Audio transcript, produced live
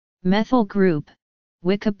Methyl group,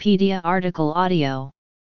 Wikipedia article audio.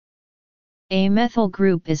 A methyl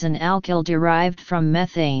group is an alkyl derived from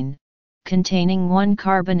methane, containing one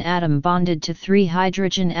carbon atom bonded to 3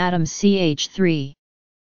 hydrogen atoms CH3.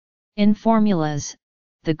 In formulas,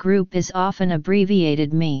 the group is often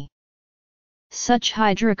abbreviated Me. Such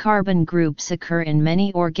hydrocarbon groups occur in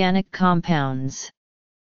many organic compounds.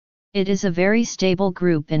 It is a very stable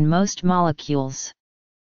group in most molecules.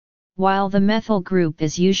 While the methyl group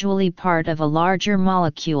is usually part of a larger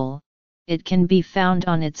molecule, it can be found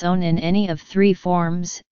on its own in any of 3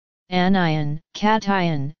 forms: anion,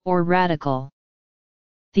 cation, or radical.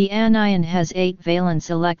 The anion has 8 valence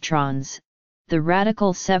electrons, the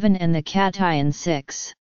radical 7 and the cation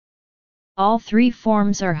 6. All 3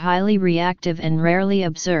 forms are highly reactive and rarely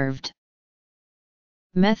observed.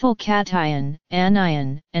 Methyl cation,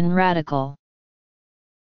 anion, and radical.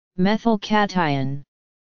 Methyl cation,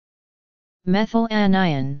 methyl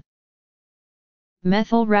anion,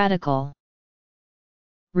 methyl radical.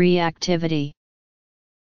 Reactivity: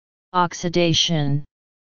 oxidation,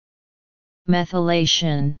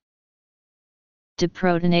 methylation,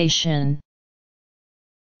 deprotonation.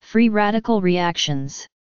 Free radical reactions.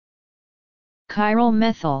 Chiral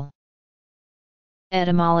methyl.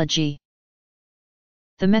 Etymology: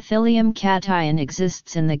 the methylium cation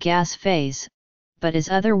exists in the gas phase, but is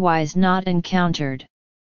otherwise not encountered.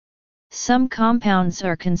 Some compounds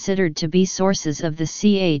are considered to be sources of the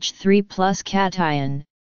CH3+ cation,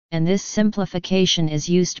 and this simplification is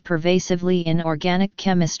used pervasively in organic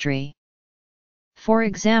chemistry. For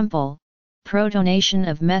example, protonation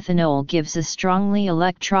of methanol gives a strongly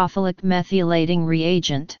electrophilic methylating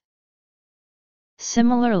reagent.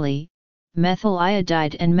 Similarly, methyl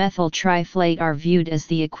iodide and methyl triflate are viewed as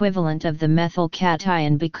the equivalent of the methyl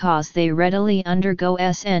cation because they readily undergo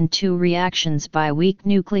SN2 reactions by weak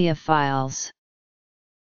nucleophiles.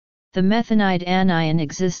 The methanide anion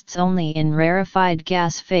exists only in rarefied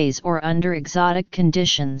gas phase or under exotic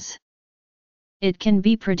conditions. It can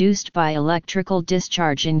be produced by electrical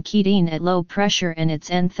discharge in ketene at low pressure, and its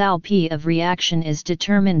enthalpy of reaction is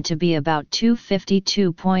determined to be about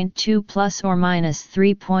 252.2 plus or minus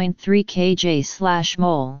 3.3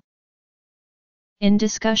 kJ/mol. In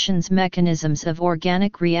discussions mechanisms of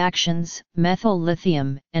organic reactions, methyl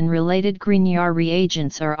lithium and related Grignard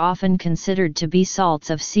reagents are often considered to be salts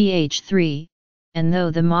of CH3, and though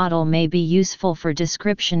the model may be useful for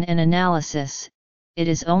description and analysis, it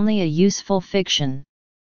is only a useful fiction.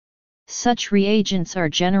 Such reagents are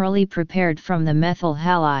generally prepared from the methyl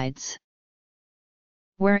halides,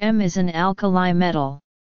 where M is an alkali metal.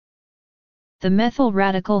 The methyl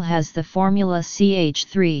radical has the formula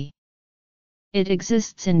CH3. It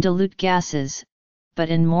exists in dilute gases, but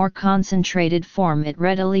in more concentrated form it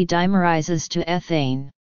readily dimerizes to ethane.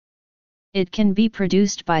 It can be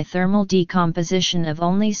produced by thermal decomposition of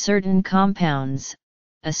only certain compounds,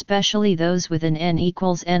 especially those with an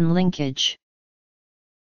N=N linkage.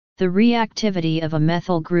 The reactivity of a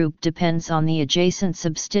methyl group depends on the adjacent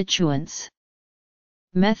substituents.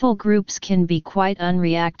 Methyl groups can be quite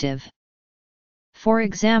unreactive. For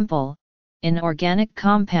example, in organic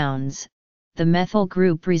compounds, the methyl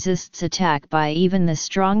group resists attack by even the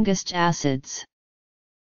strongest acids.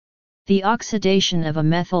 The oxidation of a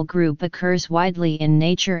methyl group occurs widely in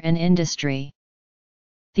nature and industry.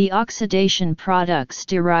 The oxidation products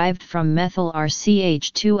derived from methyl are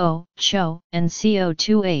CH2O, CHO, and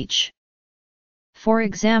CO2H. For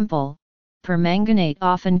example, permanganate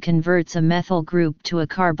often converts a methyl group to a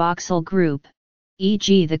carboxyl group,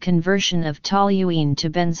 e.g. the conversion of toluene to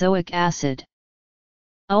benzoic acid.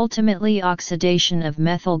 Ultimately, oxidation of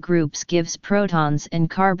methyl groups gives protons and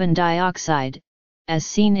carbon dioxide, as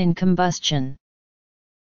seen in combustion.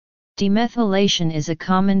 Demethylation is a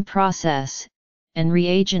common process, and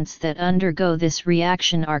reagents that undergo this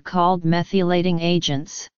reaction are called methylating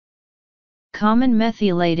agents. Common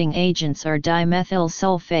methylating agents are dimethyl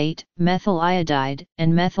sulfate, methyl iodide,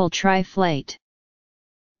 and methyl triflate.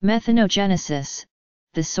 Methanogenesis,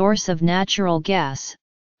 the source of natural gas,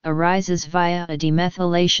 arises via a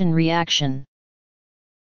demethylation reaction.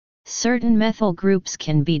 Certain methyl groups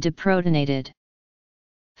can be deprotonated.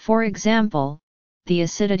 For example, the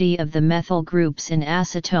acidity of the methyl groups in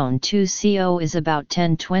acetone 2CO is about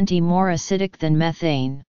 10-20 more acidic than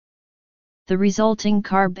methane. The resulting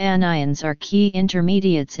carbanions are key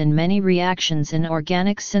intermediates in many reactions in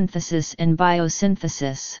organic synthesis and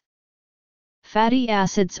biosynthesis. Fatty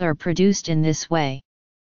acids are produced in this way.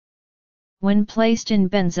 When placed in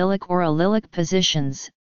benzylic or allylic positions,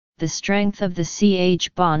 the strength of the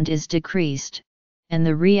CH bond is decreased, and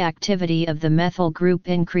the reactivity of the methyl group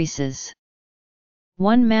increases.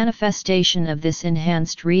 One manifestation of this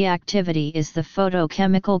enhanced reactivity is the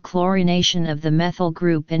photochemical chlorination of the methyl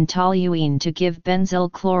group in toluene to give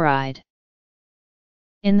benzyl chloride.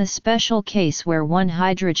 In the special case where one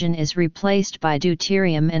hydrogen is replaced by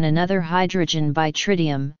deuterium and another hydrogen by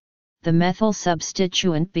tritium, the methyl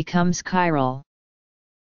substituent becomes chiral.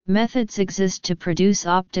 Methods exist to produce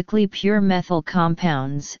optically pure methyl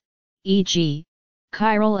compounds, e.g.,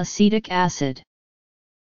 chiral acetic acid.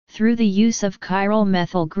 Through the use of chiral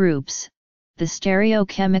methyl groups, the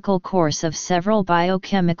stereochemical course of several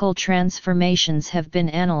biochemical transformations have been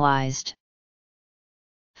analyzed.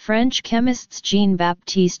 French chemists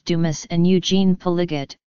Jean-Baptiste Dumas and Eugène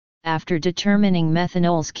Poligot, after determining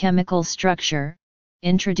methanol's chemical structure,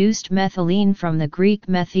 introduced methylene from the Greek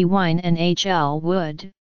methywine and hl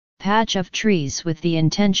wood, patch of trees with the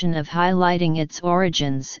intention of highlighting its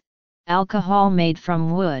origins, alcohol made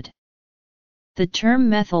from wood. The term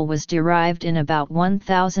methyl was derived in about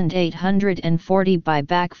 1840 by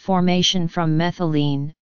back formation from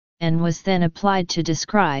methylene, and was then applied to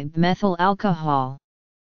describe methyl alcohol.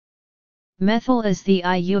 Methyl is the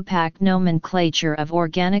IUPAC nomenclature of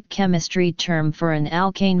organic chemistry term for an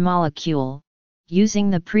alkane molecule, using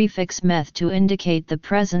the prefix meth to indicate the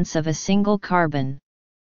presence of a single carbon.